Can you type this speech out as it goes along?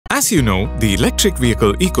As you know, the electric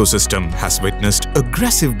vehicle ecosystem has witnessed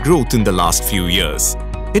aggressive growth in the last few years.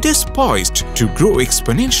 It is poised to grow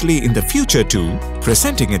exponentially in the future too,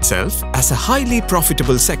 presenting itself as a highly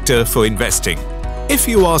profitable sector for investing. If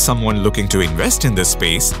you are someone looking to invest in this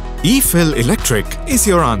space, E-Fill Electric is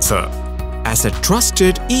your answer. As a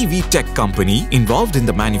trusted EV tech company involved in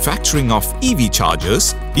the manufacturing of EV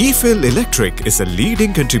chargers, E-Fill Electric is a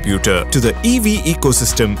leading contributor to the EV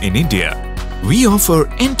ecosystem in India. We offer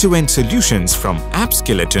end-to-end solutions from app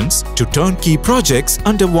skeletons to turnkey projects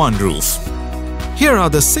under one roof. Here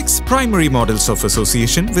are the 6 primary models of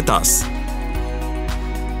association with us.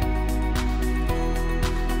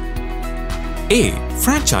 A.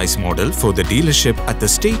 Franchise model for the dealership at the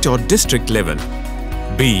state or district level.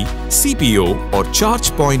 B. CPO or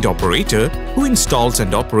charge point operator who installs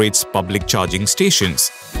and operates public charging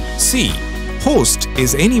stations. C. Host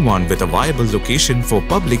is anyone with a viable location for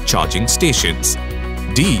public charging stations.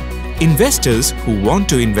 D. Investors who want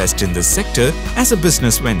to invest in this sector as a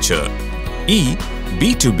business venture. E.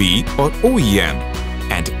 B2B or OEM.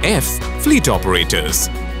 And F. Fleet operators.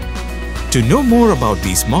 To know more about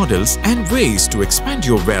these models and ways to expand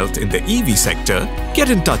your wealth in the EV sector,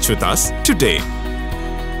 get in touch with us today.